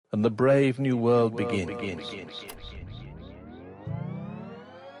and the brave new world begins.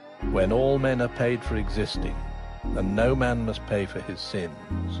 When all men are paid for existing, and no man must pay for his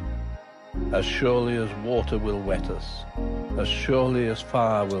sins. As surely as water will wet us, as surely as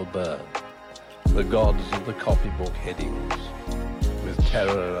fire will burn, the gods of the copybook headings, with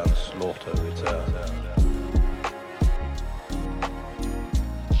terror and slaughter return.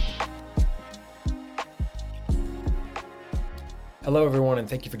 Hello, everyone, and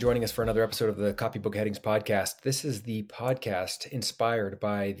thank you for joining us for another episode of the Copybook Headings podcast. This is the podcast inspired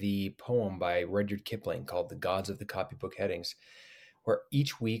by the poem by Rudyard Kipling called The Gods of the Copybook Headings, where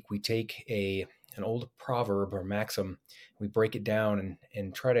each week we take an old proverb or maxim, we break it down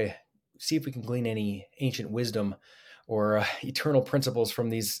and try to see if we can glean any ancient wisdom or eternal principles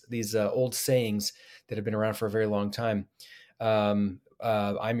from these old sayings that have been around for a very long time.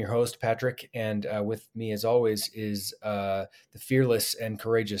 I'm your host, Patrick, and with me, as always, is the fearless and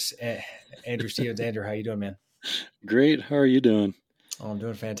courageous Andrew Stevens. Andrew, how you doing, man? Great. How are you doing? Oh, I'm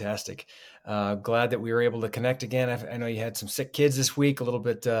doing fantastic. Glad that we were able to connect again. I know you had some sick kids this week. A little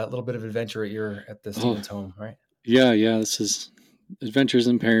bit of adventure at the Stevens home, right? Yeah. This is adventures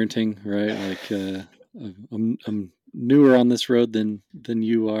in parenting, right? Like I'm newer on this road than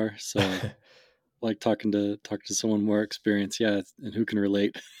you are, so. Like talking to someone more experienced, and who can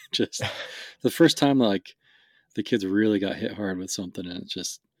relate. Just the first time, like the kids really got hit hard with something, and it's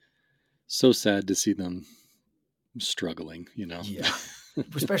just so sad to see them struggling. Yeah,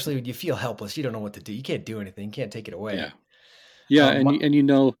 especially when you feel helpless. You don't know what to do. You can't do anything. You can't take it away.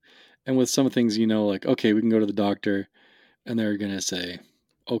 And with some things, like, okay, we can go to the doctor, and they're gonna say,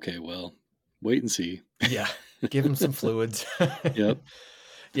 okay, well, wait and see. Yeah, give them some fluids. Yep,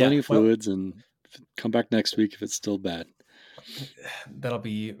 plenty of fluids, and come back next week if it's still bad. That'll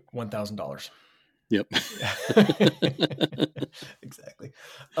be $1,000. Yep. Exactly.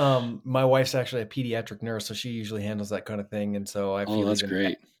 My wife's actually a pediatric nurse, so she usually handles that kind of thing. And so I feel that's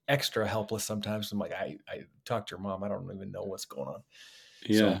great. Extra helpless sometimes. I'm like, I talk to your mom. I don't even know what's going on.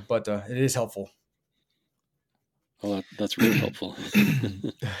 Yeah. So, but it is helpful. Oh, that's really helpful.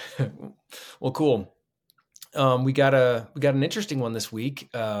 Well, cool. We got an interesting one this week.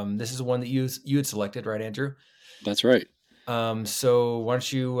 This is the one that you had selected, right, Andrew? That's right. So why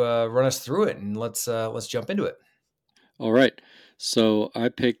don't you run us through it, and let's jump into it. All right. So I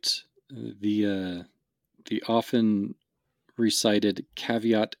picked the often recited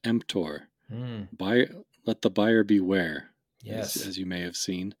caveat emptor. Let the buyer beware. Yes, as you may have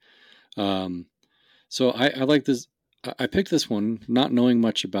seen. So I like this. I picked this one not knowing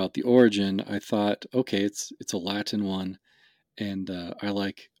much about the origin. I thought, okay, it's a Latin one, and I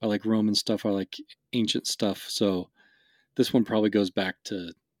like Roman stuff. I like ancient stuff. So this one probably goes back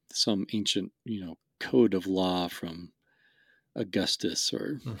to some ancient, code of law from Augustus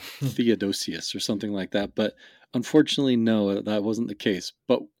or Theodosius or something like that. But unfortunately, no, that wasn't the case.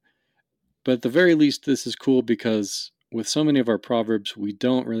 But at the very least, this is cool because with so many of our proverbs, we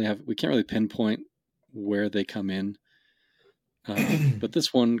can't really pinpoint where they come in. But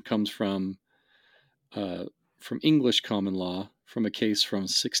this one comes from English common law, from a case from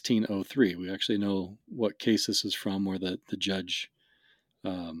 1603. We actually know what case this is from, where the judge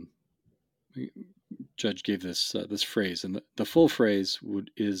gave this phrase, and the full phrase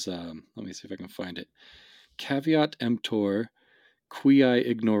is let me see if I can find it. Caveat emptor quiae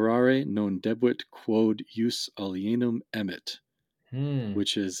ignorare non debuit quod jus alienum emit,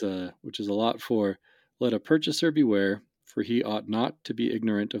 which is a lot for let a purchaser beware, for he ought not to be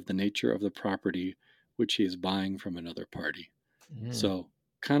ignorant of the nature of the property which he is buying from another party. So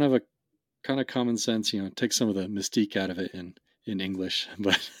kind of common sense, take some of the mystique out of it in English,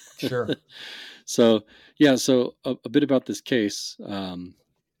 but sure. So a bit about this case.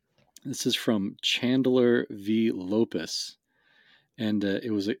 This is from Chandler v. Lopez, and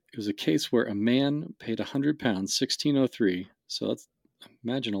it was a case where a man paid £100, 1603. So that's,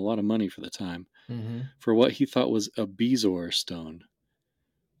 imagine, a lot of money for the time, for what he thought was a bezoar stone.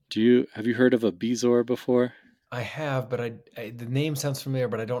 Have you heard of a bezoar before? I have, but the name sounds familiar,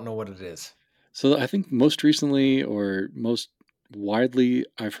 but I don't know what it is. So I think most recently, or most widely,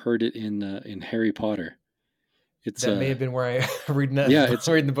 I've heard it in Harry Potter. That may have been where I reading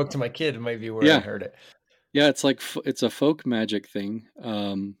the book to my kid. It might be where I heard it. Yeah, it's a folk magic thing,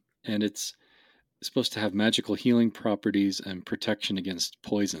 and it's supposed to have magical healing properties and protection against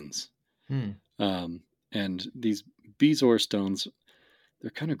poisons. And these bezoar stones,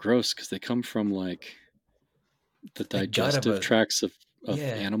 they're kind of gross because they come from like the digestive tracts of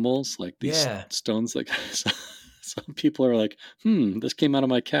animals, like these stones. Like some people are like, this came out of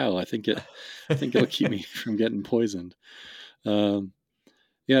my cow. I think it'll keep me from getting poisoned.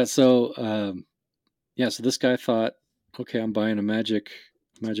 Yeah. So this guy thought, okay, I'm buying a magic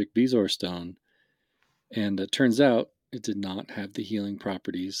Bezoar stone, and it turns out it did not have the healing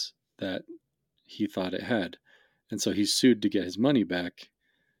properties that he thought it had, and so he sued to get his money back.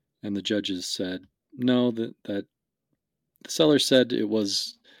 And the judges said no, that the seller said it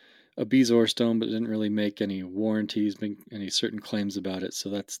was a Bezoar stone, but didn't really make any warranties, make any certain claims about it. So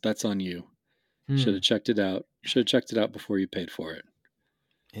that's on you. Should have Hmm. checked it out. Should have checked it out before you paid for it.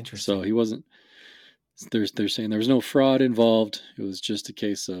 So Interesting. he wasn't. They're saying there was no fraud involved. It was just a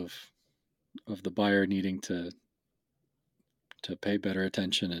case of the buyer needing to pay better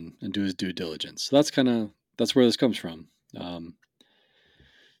attention and do his due diligence. So that's where this comes from. Um,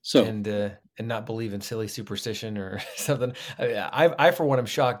 so And not believe in silly superstition or something. I for one am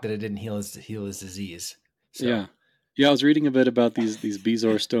shocked that it didn't heal his disease. So. yeah, yeah. I was reading a bit about these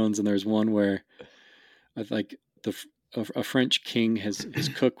Bezoar stones, and there's one where I like a French king, his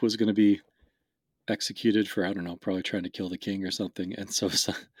cook was going to be executed for, I don't know, probably trying to kill the king or something, and so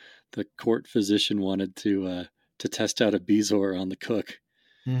the court physician wanted to test out a Bezoar on the cook,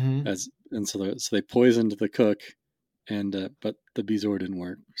 Mm-hmm. so they poisoned the cook, and but the Bezoar didn't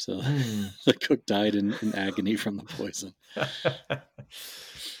work, so Hmm. the cook died in agony from the poison.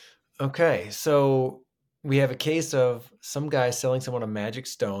 Okay, so we have a case of some guy selling someone a magic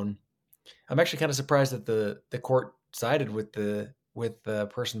stone. I'm actually kind of surprised that the court sided with the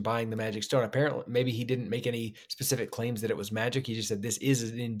person buying the magic stone. Apparently, maybe he didn't make any specific claims that it was magic. He just said this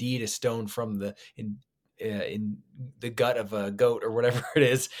is indeed a stone from in the gut of a goat or whatever it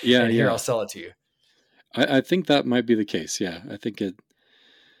is, Yeah, and here yeah. I'll sell it to you. I think that might be the case. Yeah, I think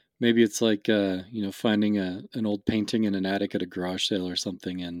maybe it's like finding an old painting in an attic at a garage sale or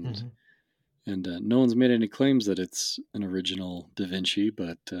something, and Hmm. no one's made any claims that it's an original Da Vinci,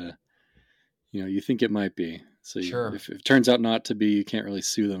 but you think it might be. So Sure, if it turns out not to be, you can't really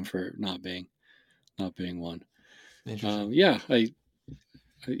sue them for not being one. interesting. Yeah,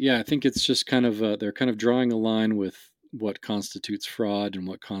 I think it's just kind of they're kind of drawing a line with what constitutes fraud and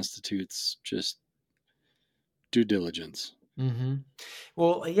what constitutes just due diligence. Hmm.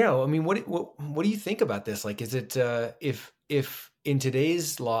 Well, yeah. I mean, what do you think about this? Like, is it if in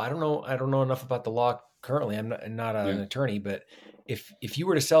today's law, I don't know enough about the law currently. I'm not an Yeah. attorney, but if you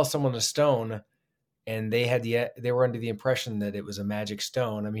were to sell someone a stone and they were under the impression that it was a magic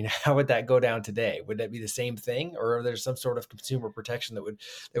stone, I mean, how would that go down today? Would that be the same thing, or are there some sort of consumer protection that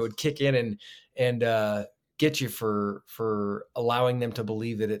would kick in and get you for allowing them to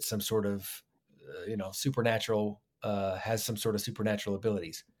believe that it's some sort of supernatural has some sort of supernatural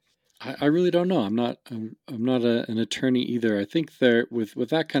abilities? I really don't know. I'm not an attorney either. I think there with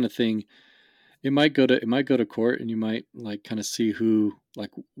that kind of thing, it might go to court, and you might like kind of see who like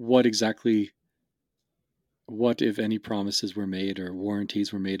what if any promises were made or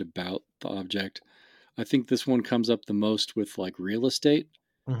warranties were made about the object. I think this one comes up the most with like real estate,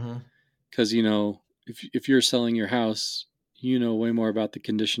 Mm-hmm. because if you're selling your house, you know way more about the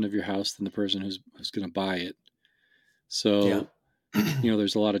condition of your house than the person who's going to buy it. Yeah. So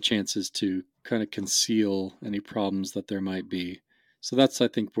there's a lot of chances to kind of conceal any problems that there might be. So that's, I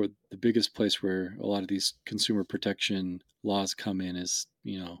think, where the biggest place where a lot of these consumer protection laws come in is,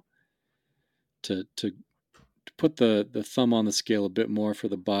 to put the thumb on the scale a bit more for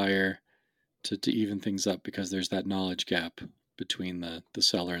the buyer to even things up, because there's that knowledge gap between the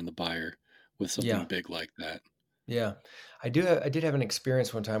seller and the buyer with something Yeah. big like that. Yeah, I did have an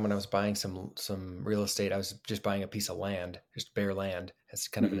experience one time when I was buying some real estate. I was just buying a piece of land, just bare land, as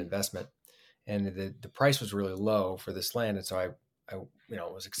kind of an Hmm. investment, and the price was really low for this land, and so I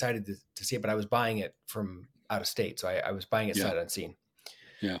was excited to see it, but I was buying it from out of state, so I was buying it Yeah, sight unseen.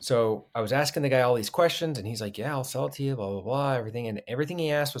 yeah, So I was asking the guy all these questions, and he's like, "Yeah, I'll sell it to you, blah blah blah, everything." And everything he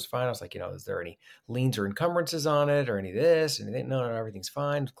asked was fine. I was like, "Is there any liens or encumbrances on it, or any of this?" And they, no, everything's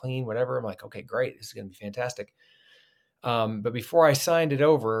fine, clean, whatever. I'm like, "Okay, great, this is going to be fantastic." But before I signed it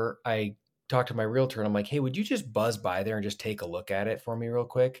over, I talked to my realtor and I'm like, "Hey, would you just buzz by there and just take a look at it for me real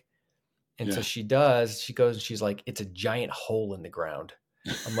quick?" And so yeah, she does. She goes and she's like, "It's a giant hole in the ground."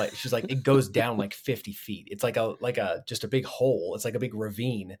 She's like, "It goes down like 50 feet. It's just a big hole. It's like a big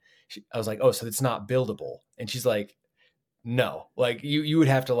ravine." I was like, "Oh, so it's not buildable." And she's like, "No, like you would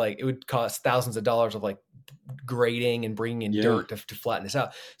have to it would cost thousands of dollars of like grading and bringing in yeah, dirt to flatten this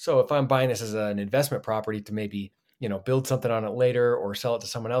out. So if I'm buying this as an investment property to maybe, build something on it later or sell it to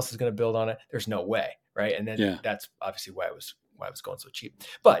someone else who's going to build on it, there's no way. Right. And then yeah, that's obviously why I was going so cheap.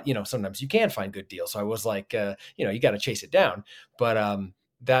 But, sometimes you can find good deals. So I was like, you got to chase it down. But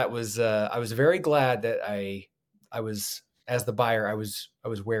I was very glad that I was as the buyer, I was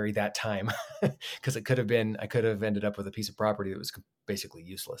wary that time because I could have ended up with a piece of property that was basically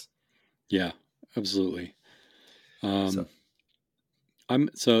useless. Yeah, absolutely. So, Um, I'm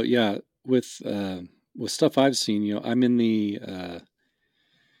so yeah with stuff I've seen. I'm in the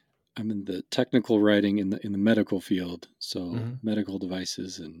technical writing in the medical field, so mhm. medical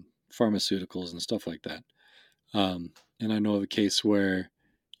devices and pharmaceuticals and stuff like that. And I know of a case where,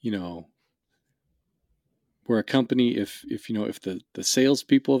 you know, where a company, if the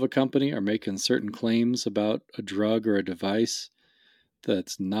salespeople of a company are making certain claims about a drug or a device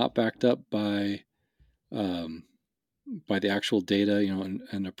that's not backed up um, by the actual data,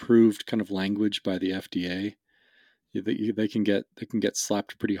 and approved kind of language by the FDA, they can get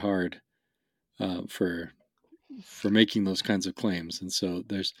slapped pretty hard for making those kinds of claims. And so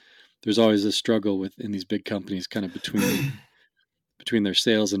there's always a struggle in these big companies, kind of between their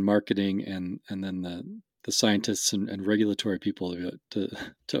sales and marketing, and then the scientists and regulatory people to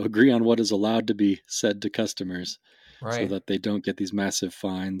agree on what is allowed to be said to customers, so Right. that they don't get these massive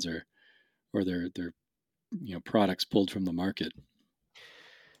fines or their products pulled from the market.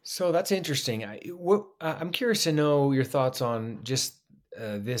 So that's interesting. I'm curious to know your thoughts on just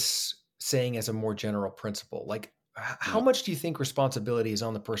this saying as a more general principle. Like, how Yeah, much do you think responsibility is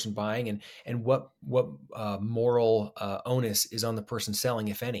on the person buying, and what moral onus is on the person selling,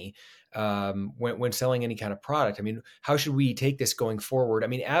 if any, when selling any kind of product? I mean, how should we take this going forward? I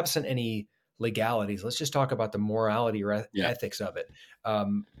mean, absent any legalities, let's just talk about the morality or yeah, ethics of it.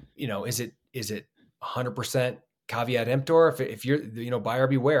 Is it 100% caveat emptor? If you're, buyer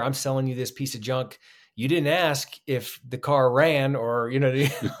beware, I'm selling you this piece of junk. You didn't ask if the car ran, or I'm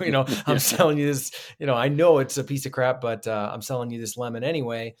yeah. selling you this. I know it's a piece of crap, but I'm selling you this lemon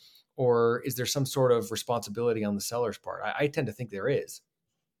anyway. Or is there some sort of responsibility on the seller's part? I tend to think there is.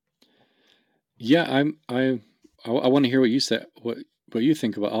 Yeah, I want to hear what you say, what you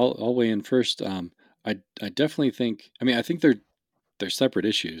think about. I'll weigh in first. I definitely think. I mean, I think they're separate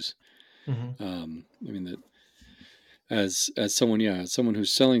issues. Hmm. I mean that as someone, yeah, as someone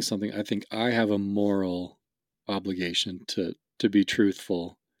who's selling something, I think I have a moral obligation to be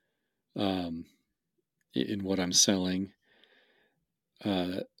truthful um, in what I'm selling.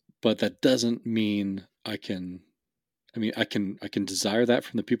 Uh, but that doesn't mean I can. I mean, I can desire that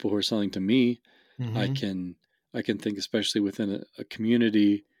from the people who are selling to me. I Hmm. can I can think, especially within a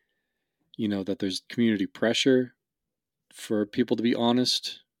community, that there's community pressure for people to be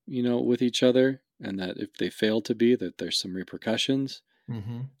honest, with each other, and that if they fail to be, that there's some repercussions.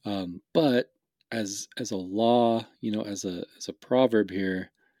 Hmm. But as a law, as a proverb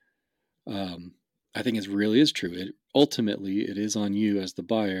here, um, I think it really is true. It is on you as the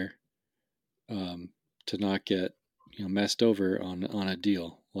buyer, um, to not get messed over on a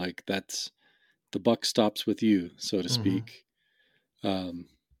deal. Like, that's the buck stops with you, so to Hmm. speak. Um,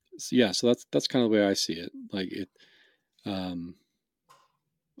 so yeah, so that's kind of the way I see it. Like it. Um,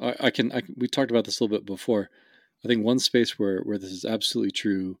 we talked about this a little bit before. I think one space where this is absolutely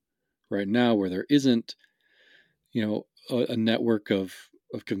true right now, where there isn't, a network of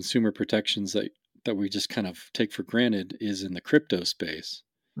consumer protections that we just kind of take for granted, is in the crypto space,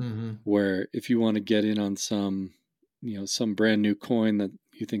 Hmm. where if you want to get in on some brand new coin that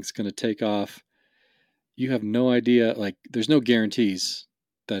you think is going to take off, you have no idea. Like, there's no guarantees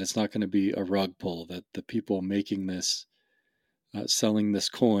that it's not going to be a rug pull, that the people making this, selling this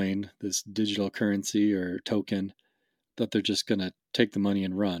coin, this digital currency or token, that they're just going to take the money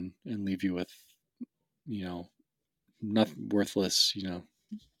and run and leave you with, you know, nothing, worthless,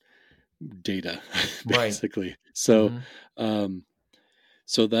 data, Right. basically. So, Hmm. um,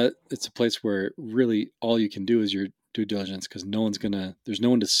 so that it's a place where really all you can do is your due diligence, because there's no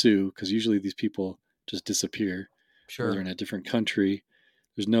one to sue, because usually these people just disappear, or they're in Sure. a different country.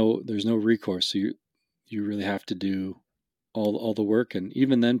 There's no recourse. So you really have to do all the work, and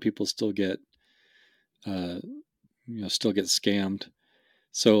even then, people uh, still get scammed.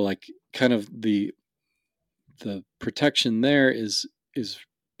 So, like, kind of the protection there is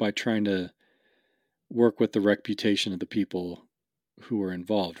by trying to work with the reputation of the people who are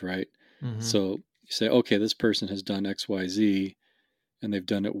involved, right? Hmm. So you say, okay, this person has done XYZ, and they've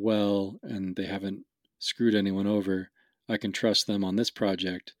done it well, and they haven't screwed anyone over. I can trust them on this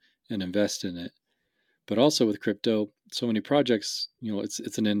project and invest in it. But also with crypto, so many projects,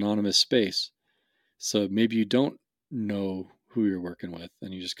 it's an anonymous space. So maybe you don't know who you're working with,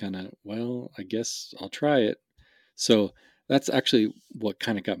 and you just kind of, well, I guess I'll try it. So that's actually what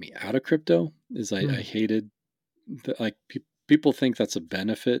kind of got me out of crypto. Is I Mm. hated that, like, people think that's a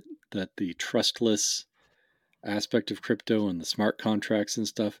benefit, that the trustless aspect of crypto and the smart contracts and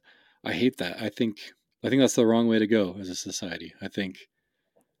stuff. I hate that. I think I think that's the wrong way to go as a society. I think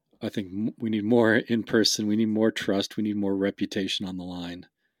we need more in person. We need more trust. We need more reputation on the line,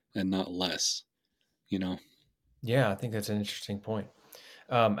 and not less. You know. Yeah, I think that's an interesting point.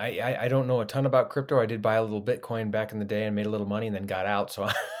 I don't know a ton about crypto. I did buy a little Bitcoin back in the day and made a little money and then got out. So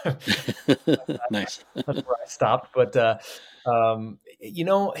Nice. that's where I stopped. But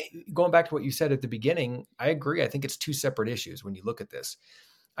going back to what you said at the beginning, I agree. I think it's two separate issues when you look at this.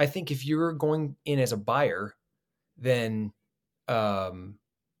 I think if you're going in as a buyer, then um,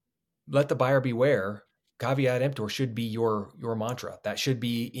 let the buyer beware. Caveat emptor should be your mantra. That should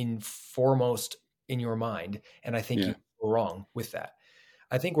be in foremost in your mind. And I think you Yeah. go wrong with that.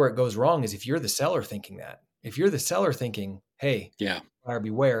 I think where it goes wrong is if you're the seller thinking that. If you're the seller thinking, "Hey, Yeah. buyer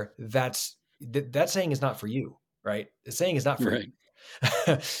beware," that saying is not for you, right? The saying is not for you. Right.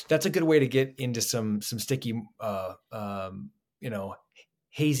 That's a good way to get into some sticky,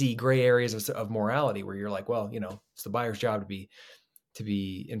 hazy gray areas of morality where you're like, well, it's the buyer's job to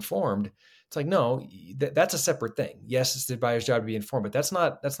be informed. It's like, no, that's a separate thing. Yes, it's the buyer's job to be informed, but that's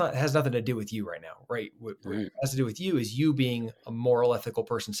not has nothing to do with you right now, right? What Right. has to do with you is you being a moral, ethical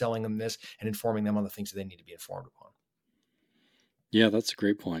person selling them this and informing them on the things that they need to be informed upon. Yeah, that's a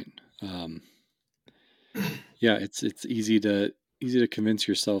great point. Yeah, it's easy to convince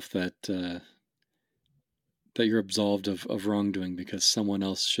yourself that you're absolved of wrongdoing because someone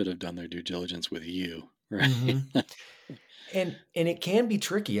else should have done their due diligence with you, right? Mm-hmm. And it can be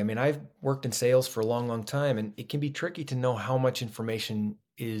tricky. I mean, I've worked in sales for a long, long time, and it can be tricky to know how much information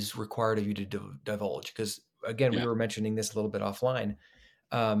is required of you to divulge. Because again, we Yeah. were mentioning this a little bit offline.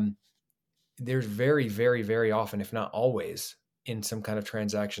 Um, there's very, very, very often, if not always, in some kind of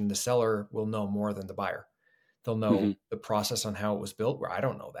transaction, the seller will know more than the buyer. They'll Hmm. know the process on how it was built. Where I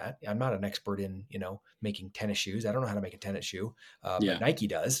don't know that. I'm not an expert in making tennis shoes. I don't know how to make a tennis shoe, but Yeah. Nike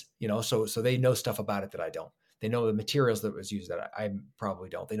does. So they know stuff about it that I don't. They know the materials that was used that I probably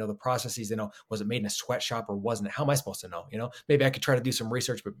don't. They know the processes. They know, was it made in a sweatshop or wasn't it? How am I supposed to know? Maybe I could try to do some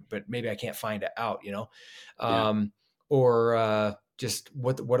research, but maybe I can't find it out. Yeah. Um, or just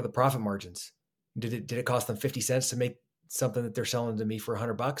what are the profit margins? Did it cost them 50 cents to make something that they're selling to me for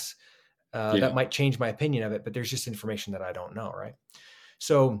 $100? That Yeah. might change my opinion of it, but there's just information that I don't know, right?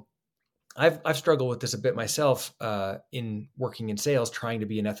 So I've struggled with this a bit myself in working in sales, trying to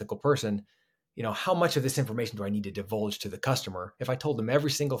be an ethical person. How much of this information do I need to divulge to the customer? If I told them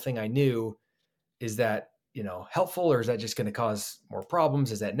every single thing I knew, is that helpful, or is that just going to cause more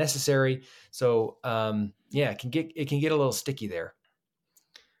problems? Is that necessary? So yeah, it can get a little sticky there.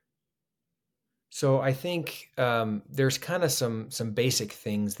 So I think there's kind of some basic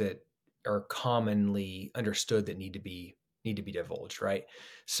things that are commonly understood that need to be divulged, right?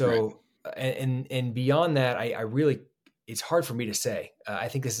 Right. So and beyond that, I really, it's hard for me to say. I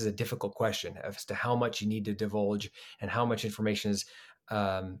think this is a difficult question as to how much you need to divulge and how much information is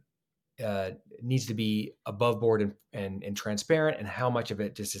um, uh, needs to be above board and transparent, and how much of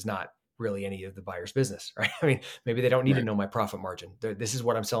it just is not really any of the buyer's business, right? I mean, maybe they don't need to Right. know my profit margin. This is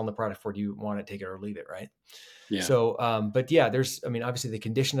what I'm selling the product for. Do you want it, take it or leave it, right? Yeah. So, but yeah, I mean, obviously the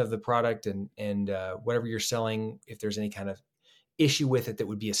condition of the product and whatever you're selling, if there's any kind of issue with it that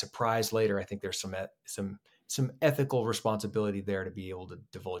would be a surprise later, I think there's some ethical responsibility there to be able to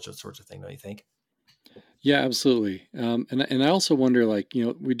divulge those sorts of things. Don't you think? Yeah, absolutely. And I also wonder, like,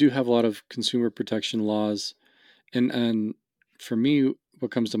 we do have a lot of consumer protection laws, and for me,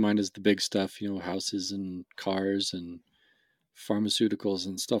 what comes to mind is the big stuff, houses and cars and pharmaceuticals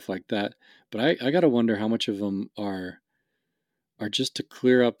and stuff like that. But I gotta wonder how much of them are just to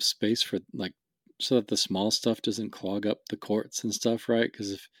clear up space for, like, so that the small stuff doesn't clog up the courts and stuff, right?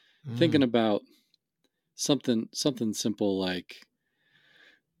 Because if Mm, thinking about something simple like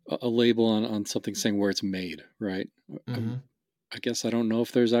a label on something saying where it's made, right? hmm. I guess I don't know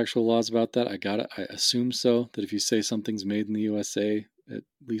if there's actual laws about that. I assume so, that if you say something's made in the USA, at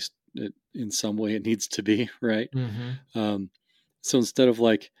least in some way it needs to be, right? Hmm. Um, so instead of,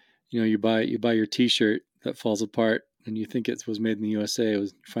 like, you buy your T-shirt that falls apart and you think it was made in the USA, you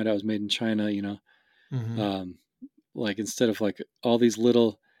find out it was made in China. Hmm. Um, like, instead of, like, all these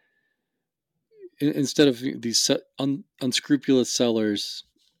little, instead of these unscrupulous sellers,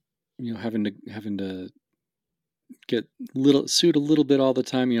 having to get little sued a little bit all the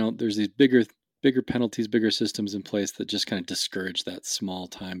time. There's these bigger penalties, bigger systems in place that just kind of discourage that small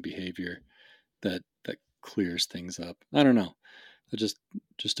time behavior that clears things up. I don't know. That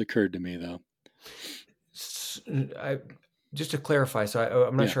just occurred to me, though. I, just to clarify, so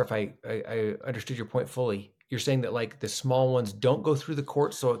I'm not Yeah. sure if I understood your point fully. You're saying that like the small ones don't go through the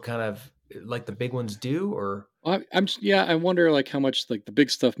court, so it kind of like the big ones do, or I wonder, like, how much, like, the big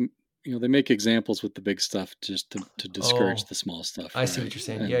stuff. they make examples with the big stuff just to discourage Oh, the small stuff, I see what right? you're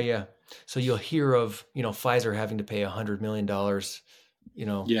saying. Yeah, And yeah. So you'll hear of, Pfizer having to pay $100 million,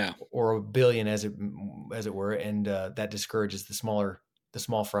 yeah, or $1 billion as it were, and that discourages the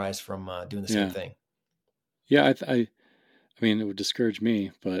small fries from doing the same yeah, thing. yeah. I mean, it would discourage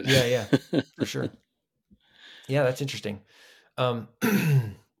me, but Yeah, yeah, for sure. Yeah, that's interesting. Um,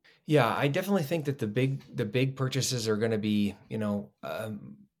 yeah, I definitely think that the big purchases are going to be,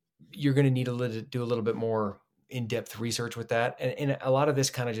 you're going to need to do a little bit more in-depth research with that, and a lot of this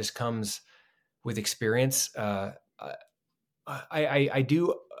kind of just comes with experience. I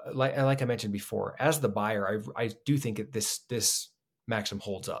do like I mentioned before, as the buyer, I do think that this maxim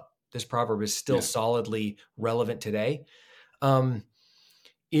holds up. This proverb is still yeah. solidly relevant today. Um,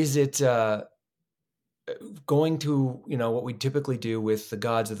 is it going to, what we typically do with the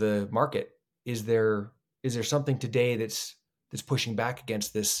gods of the market? Is there something today that's pushing back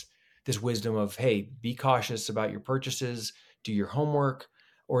against this wisdom of, hey, be cautious about your purchases, do your homework,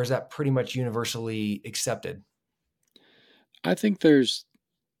 or is that pretty much universally accepted? I think there's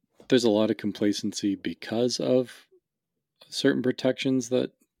a lot of complacency because of certain protections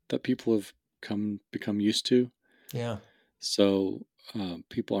that people have become used to. Yeah. So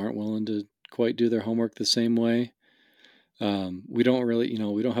people aren't willing to quite do their homework the same way. We don't really,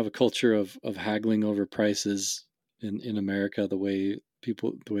 we don't have a culture of haggling over prices in America the way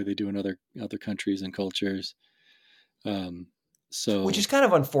they do in other countries and cultures. Um, Which is so kind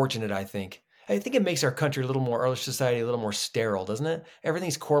of unfortunate, I think. I think it makes our country a little more, our society a little more sterile, doesn't it?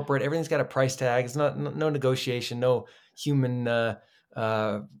 Everything's corporate. Everything's got a price tag. It's not no negotiation, no human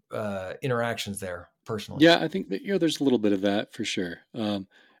interactions there. Personally, yeah, I think that there's a little bit of that for sure.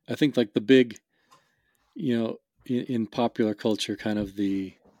 I think like the big, in popular culture, kind of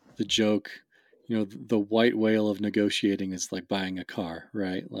the joke, the white whale of negotiating is like buying a car,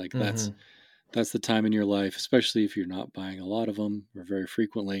 right? Like hmm that's the time in your life, especially if you're not buying a lot of them or very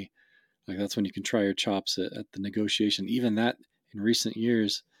frequently. Like that's when you can try your chops at the negotiation. Even that in recent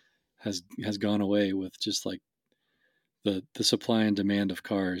years has gone away with just like the supply and demand of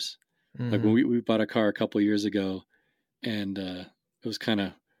cars. Like when hmm we bought a car a couple years ago, and it was kind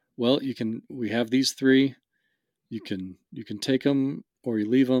of, well, we have these three, you can take them or you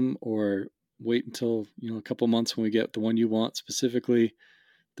leave them or wait until a couple months when we get the one you want specifically.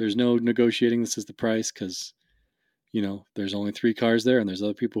 There's no negotiating. This is the price because there's only three cars there and there's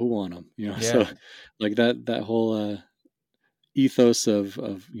other people who want them. So yeah, like that whole ethos of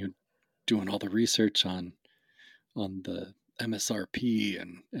doing all the research on the MSRP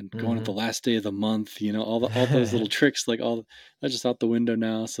and going to the hmm last day of the month, all those little tricks, like all that's just out the window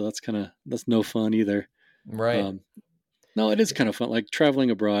now. So that's no fun either. right. Um, no, it is kind of fun, like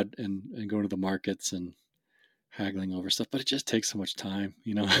traveling abroad and going to the markets and haggling over stuff, but it just takes so much time,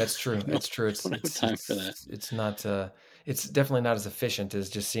 That's true. I don't, It's true. It's don't have it's time for that. it's not it's definitely not as efficient as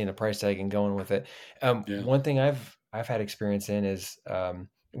just seeing a price tag and going with it. Yeah. One thing I've had experience in is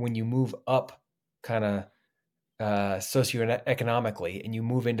when you move up kind of socioeconomically and you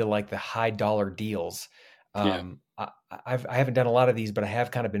move into like the high dollar deals. Yeah. I haven't done a lot of these, but I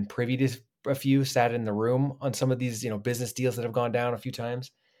have kind of been privy to a few, sat in the room on some of these, business deals that have gone down a few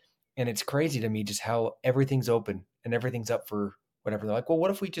times. And it's crazy to me just how everything's open and everything's up for whatever. They're like, well,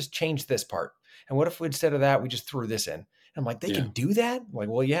 what if we just change this part? And what if instead of that, we just threw this in? And I'm like, they Yeah. can do that? I'm like,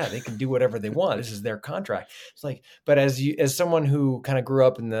 well, yeah, they can do whatever they want. This is their contract. It's like, but as someone who kind of grew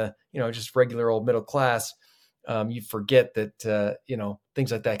up in the, just regular old middle class, you forget that,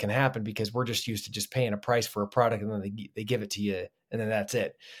 things like that can happen because we're just used to just paying a price for a product and then they give it to you and then that's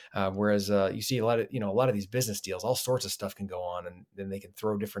it. Whereas you see a lot of these business deals, all sorts of stuff can go on and then they can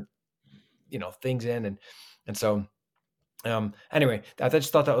throw different things in and so anyway, I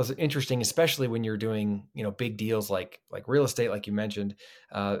just thought that was interesting, especially when you're doing big deals like real estate, like you mentioned,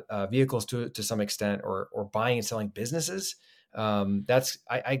 vehicles to some extent, or buying and selling businesses. That's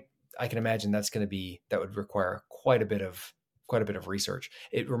I can imagine that would require quite a bit of research.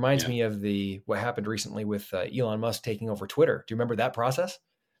 It reminds Yeah. me of the what happened recently with Elon Musk taking over Twitter. Do you remember that process?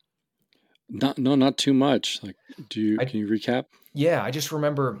 Not too much. Like, I can you recap? Yeah, I don't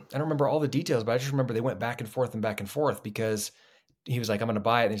remember all the details, but I just remember they went back and forth because he was like, I'm going to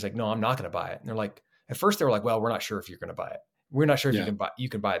buy it. And he's like, no, I'm not going to buy it. And they're like, at first they were like, well, we're not sure if you're going to buy it. We're not sure if Yeah. you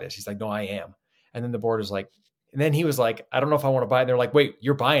can buy this. He's like, no, I am. And then the board was like, and then he was like, I don't know if I want to buy it. And they're like, wait,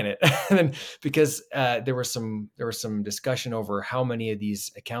 you're buying it. And then because there was some discussion over how many of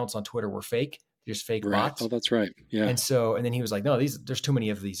these accounts on Twitter were fake, just fake Right. Oh, bots. that's right. Yeah. And then he was like, no, there's too many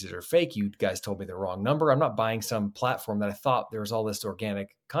of these that are fake. You guys told me the wrong number. I'm not buying some platform that I thought there was all this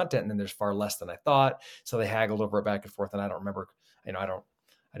organic content and then there's far less than I thought. So they haggled over it back and forth. And I don't remember, I don't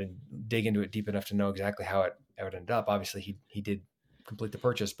I didn't dig into it deep enough to know exactly how it ended up. Obviously, he did complete the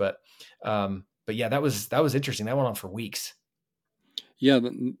purchase, but yeah, that was interesting. That went on for weeks. Yeah,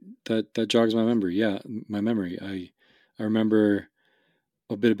 that jogs my memory. Yeah, my memory. I remember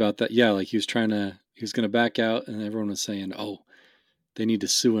a bit about that. Yeah, like he was going to back out, and everyone was saying, "Oh, they need to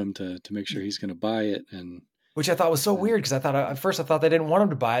sue him to make sure he's going to buy it." And Which I thought was so weird, because I thought at first they didn't want him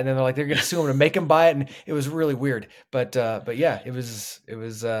to buy it, and then they're like they're going to sue him to make him buy it, and it was really weird. But yeah, it was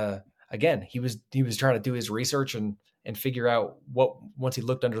again, he was trying to do his research and figure out what, once he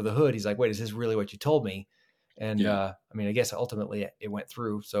looked under the hood, he's like, wait, is this really what you told me? And yeah, I mean, I guess ultimately it went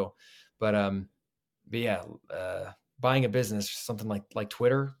through. So, but yeah, buying a business, something like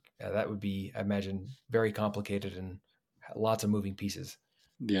Twitter, that would be, I imagine, very complicated and lots of moving pieces.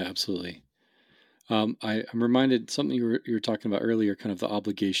 yeah, absolutely. I'm reminded something you were talking about earlier, kind of the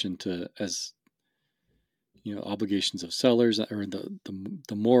obligation to, as obligations of sellers, or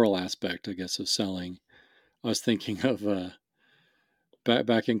the moral aspect, I guess, of selling. I was thinking of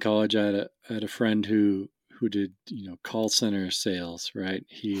back in college, I had a friend who did call center sales. Right,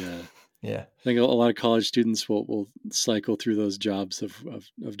 he Yeah. I think a lot of college students will cycle through those jobs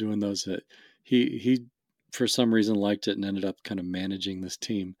of doing those. He for some reason liked it and ended up kind of managing this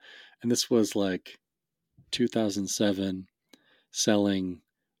team, and this was like 2007, selling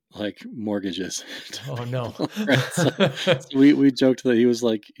like mortgages to Oh no. people. Right? So we joked that he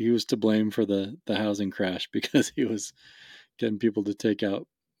was to blame for the housing crash because he was getting people to take out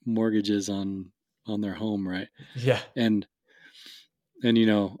mortgages on their home, right? Yeah. And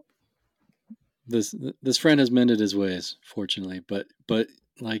this friend has mended his ways, fortunately, but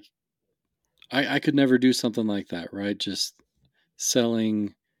like I could never do something like that, right? Just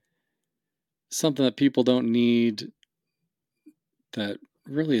selling something that people don't need, that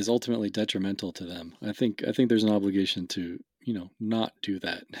really is ultimately detrimental to them. I think there's an obligation to not do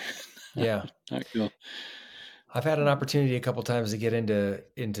that. Yeah. Not go. I've had an opportunity a couple times to get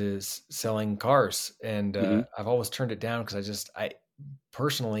into selling cars, and Hmm. I've always turned it down, because I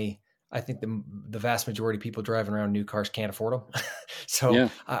personally, I think the vast majority of people driving around new cars can't afford them. So Yeah,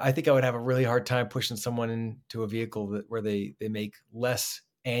 I think I would have a really hard time pushing someone into a vehicle where they make less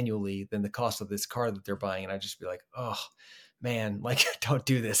annually than the cost of this car that they're buying, and I'd just be like, oh man, like don't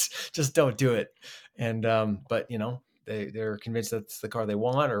do this, just don't do it. And but they're convinced that's the car they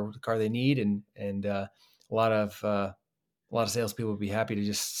want or the car they need, and a lot of salespeople would be happy to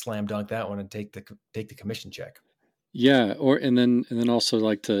just slam dunk that one and take the commission check. yeah, or and then also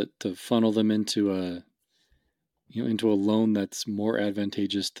like to funnel them into a loan that's more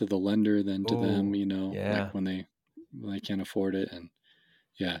advantageous to the lender than to them. Oh, Like yeah. when they can't afford it. And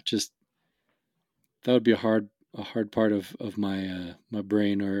yeah, just that would be a hard part of my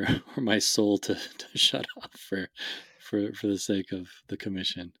brain, or or my soul to shut off for the sake of the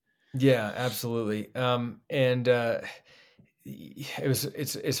commission. Yeah, absolutely. And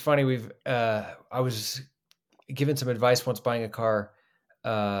it's funny. I was given some advice once buying a car.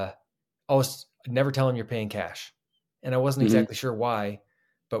 Always never tell them you're paying cash. And I wasn't Hmm. exactly sure why,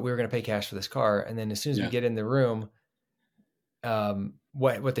 but we were going to pay cash for this car. And then as soon as we Yeah. get in the room,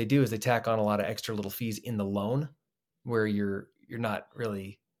 what they do is they tack on a lot of extra little fees in the loan, where you're not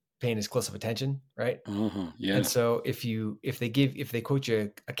really paying as close of attention, right? Uh-huh. And Yeah. so if they quote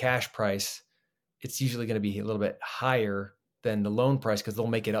you a cash price, it's usually going to be a little bit higher than the loan price, because they'll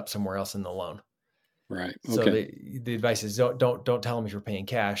make it up somewhere else in the loan. Right. So Okay. the advice is don't tell them if you're paying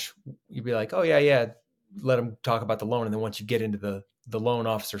cash. You'd be like, oh yeah, let them talk about the loan, and then once you get into the loan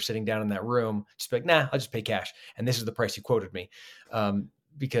officer sitting down in that room, just be like, nah, I'll just pay cash, and this is the price you quoted me,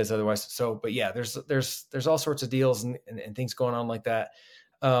 because otherwise. So, but yeah, there's all sorts of deals and things going on like that.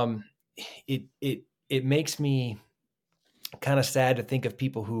 Um, it makes me kind of sad to think of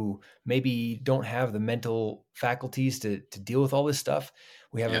people who maybe don't have the mental faculties to deal with all this stuff.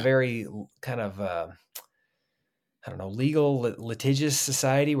 We have a Yeah. very kind of I don't know, legal litigious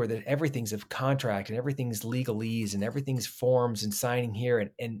society, where everything's a contract and everything's legalese and everything's forms and signing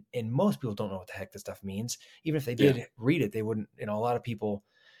here, and most people don't know what the heck this stuff means. Even if they Yeah. did read it, they wouldn't. A lot of people,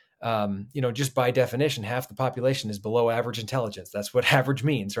 just by definition, half the population is below average intelligence. That's what average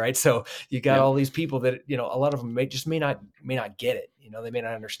means, right? So you got Yeah. all these people that a lot of them may not get it. They may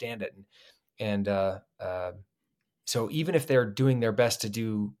not understand it, and so even if they're doing their best to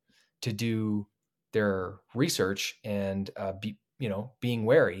do their research and being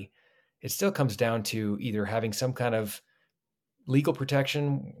wary, it still comes down to either having some kind of legal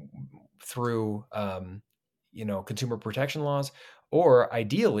protection through consumer protection laws, or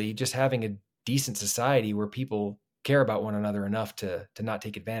ideally just having a decent society where people care about one another enough to not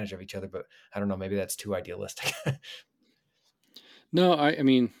take advantage of each other. But I don't know, maybe that's too idealistic. No, I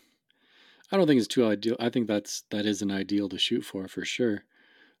mean, I don't think it's too ideal. I think that is an ideal to shoot for sure.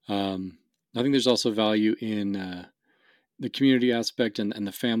 Um, I think there's also value in the community aspect and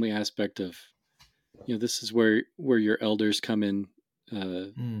the family aspect of, this is where your elders uh,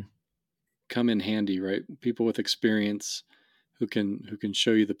 Mm. come in handy, right? People with experience who can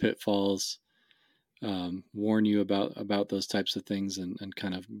show you the pitfalls, warn you about those types of things, and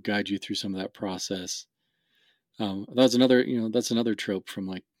kind of guide you through some of that process. That's another trope from,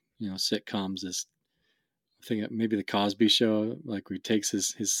 like, sitcoms is, I think maybe the Cosby Show, like where he takes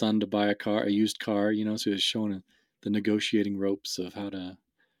his son to buy a used car, so he's showing the negotiating ropes of how to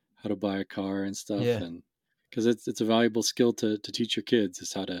buy a car and stuff, Yeah. and because it's a valuable skill to teach your kids,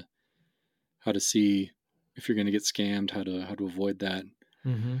 is how to see if you're going to get scammed, how to avoid that.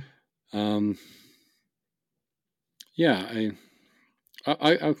 Mm-hmm. Um, yeah,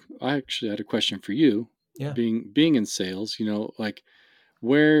 I actually had a question for you. Yeah. Being in sales, like,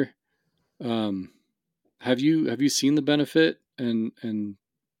 where, um, have you seen the benefit and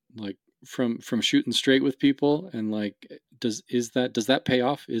like from shooting straight with people, and like, does that pay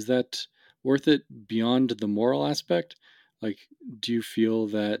off? Is that worth it beyond the moral aspect? Like, do you feel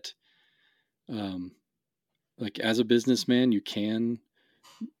that, um, like, as a businessman, you can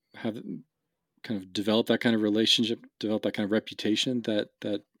have kind of develop that kind of relationship, develop that kind of reputation that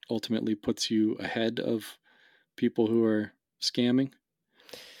ultimately puts you ahead of people who are scamming?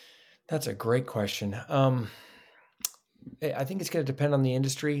 That's a great question. I think it's going to depend on the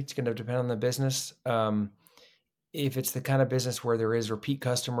industry. It's going to depend on the business. If it's the kind of business where there is repeat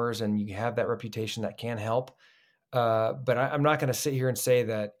customers and you have that reputation, that can help. But I'm not going to sit here and say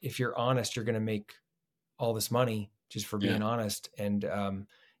that if you're honest, you're going to make all this money just for Yeah, being honest. And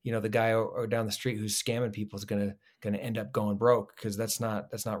the guy down the street who's scamming people is gonna end up going broke, because that's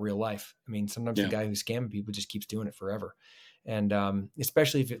not real life. I mean, sometimes the yeah, guy who's scamming people just keeps doing it forever. And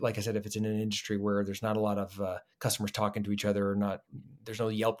especially if like I said, if it's in an industry where there's not a lot of customers talking to each other, or not, there's no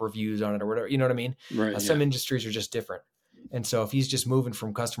Yelp reviews on it or whatever. You know what I mean? right, yeah, Some industries are just different. And so if he's just moving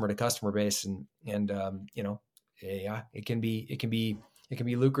from customer to customer base, and yeah, it can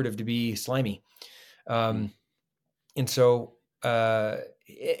be lucrative to be slimy. mm, Um, and so part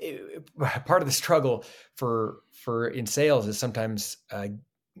of the struggle for in sales is sometimes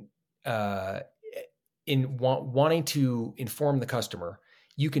uh, in wanting to inform the customer,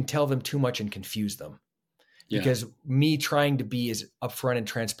 you can tell them too much and confuse them. yeah, Because me trying to be as upfront and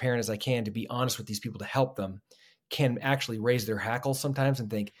transparent as I can, to be honest with these people, to help them, can actually raise their hackles sometimes and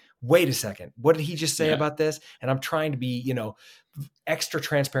think, wait a second, what did he just say yeah, about this? And I'm trying to be, extra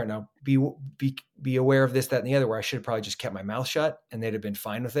transparent. Now, be aware of this, that, and the other, where I should have probably just kept my mouth shut and they'd have been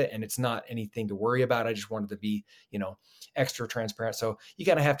fine with it. And it's not anything to worry about. I just wanted to be, extra transparent. So you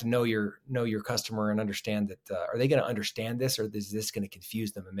gotta have to know your customer and understand that, are they going to understand this, or is this going to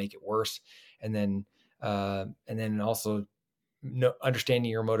confuse them and make it worse? And then also understanding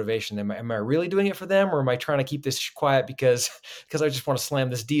your motivation. Am I really doing it for them, or am I trying to keep this quiet because I just want to slam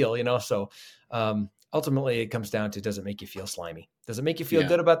this deal? So ultimately, it comes down to, does it make you feel slimy? Does it make you feel yeah,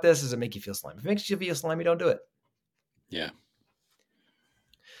 good about this? Does it make you feel slimy? If it makes you feel slimy, don't do it. yeah.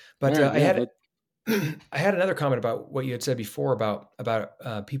 All But right, I yeah, had that, I had another comment about what you had said before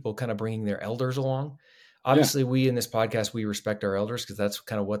about people kind of bringing their elders along. yeah, Obviously, we in this podcast, we respect our elders, because that's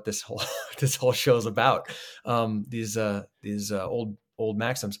kind of what this whole this whole show is about. These old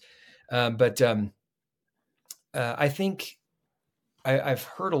maxims. But I think I've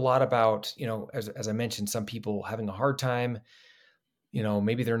heard a lot about, as I mentioned, some people having a hard time.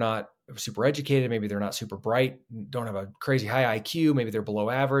 Maybe they're not super educated, maybe they're not super bright, don't have a crazy high IQ, maybe they're below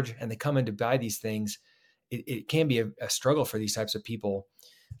average, and they come in to buy these things. It can be a struggle for these types of people.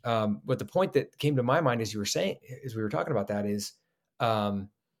 But the point that came to my mind as you were saying, as we were talking about that, is um,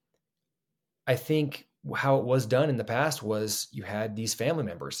 I think how it was done in the past was, you had these family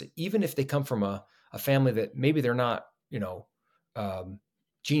members, even if they come from a family that maybe they're not, um,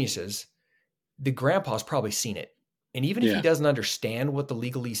 geniuses, the grandpa's probably seen it. And even if he yeah, doesn't understand what the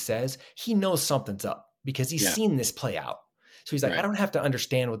legalese says, he knows something's up because he's yeah, seen this play out. So he's like, I right, don't have to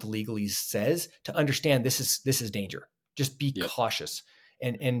understand what the legalese says to understand this is danger. Just be yep, cautious.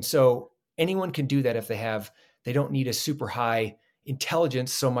 And so anyone can do that if they don't need a super high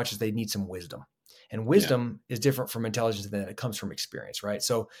intelligence so much as they need some wisdom. And yeah, wisdom is different from intelligence, than it comes from experience, right?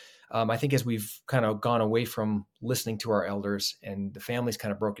 So I think as we've kind of gone away from listening to our elders and the family's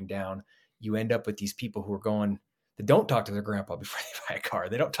kind of broken down, you end up with these people who are going, that don't talk to their grandpa before they buy a car.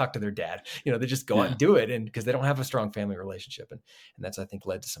 They don't talk to their dad. They just go out yeah, and do it, and because they don't have a strong family relationship, and that's, I think,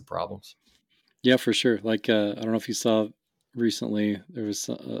 led to some problems. yeah, for sure. Like, I don't know if you saw recently, there was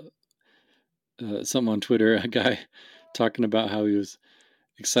something on Twitter. A guy talking about how he was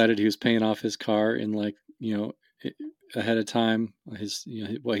excited he was paying off his car in ahead of time.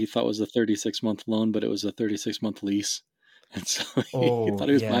 What he thought was a 36-month loan, but it was a 36-month lease, and so he Oh, thought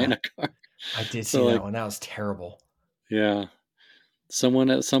he was buying yeah. a car. I did So see that one. That was terrible. yeah, someone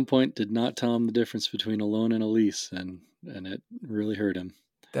at some point did not tell him the difference between a loan and a lease, and it really hurt him.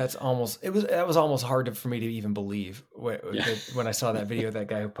 That was almost hard for me to even believe Yeah. when I saw that video of that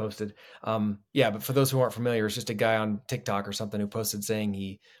guy who posted. But for those who aren't familiar, it's just a guy on TikTok or something who posted saying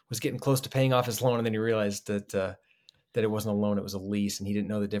he was getting close to paying off his loan, and then he realized that it wasn't a loan, it was a lease, and he didn't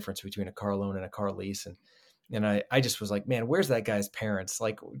know the difference between a car loan and a car lease. And I just was like, man, where's that guy's parents?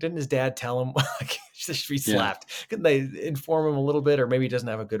 Like, didn't his dad tell him like he should be slapped? Yeah. Couldn't they inform him a little bit? Or maybe he doesn't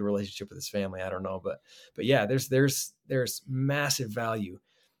have a good relationship with his family. I don't know. But yeah, there's massive value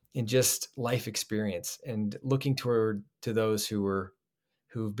in just life experience and looking toward to those who've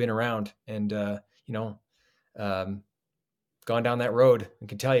been around and gone down that road and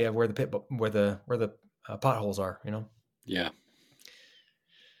can tell you where the potholes are. Yeah.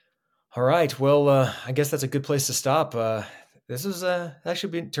 All right. Well, I guess that's a good place to stop. This is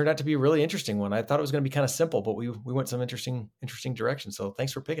actually turned out to be a really interesting one. I thought it was going to be kind of simple, but we went some interesting directions. So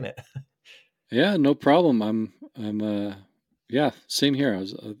thanks for picking it. Yeah, no problem. Yeah, same here.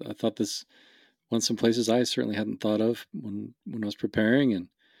 I thought this went some places I certainly hadn't thought of when I was preparing, and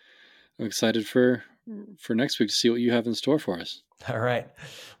I'm excited for next week to see what you have in store for us. All right.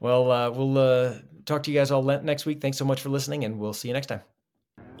 Well, we'll talk to you guys all next week. Thanks so much for listening, and we'll see you next time.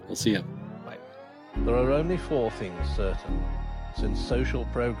 We'll see you. Bye. There are only 4 things certain since social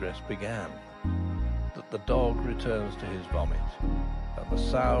progress began: that the dog returns to his vomit, and the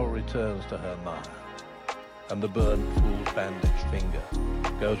sow returns to her mire, and the burnt fool's bandaged finger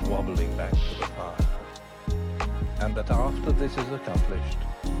goes wobbling back to the fire. And that after this is accomplished,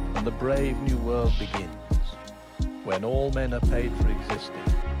 and the brave new world begins, when all men are paid for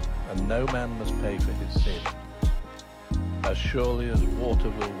existing, and no man must pay for his sin, as surely as water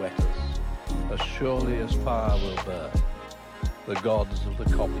will wet us, as surely as fire will burn, the gods of the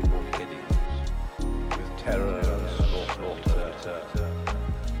copybook headings, with terror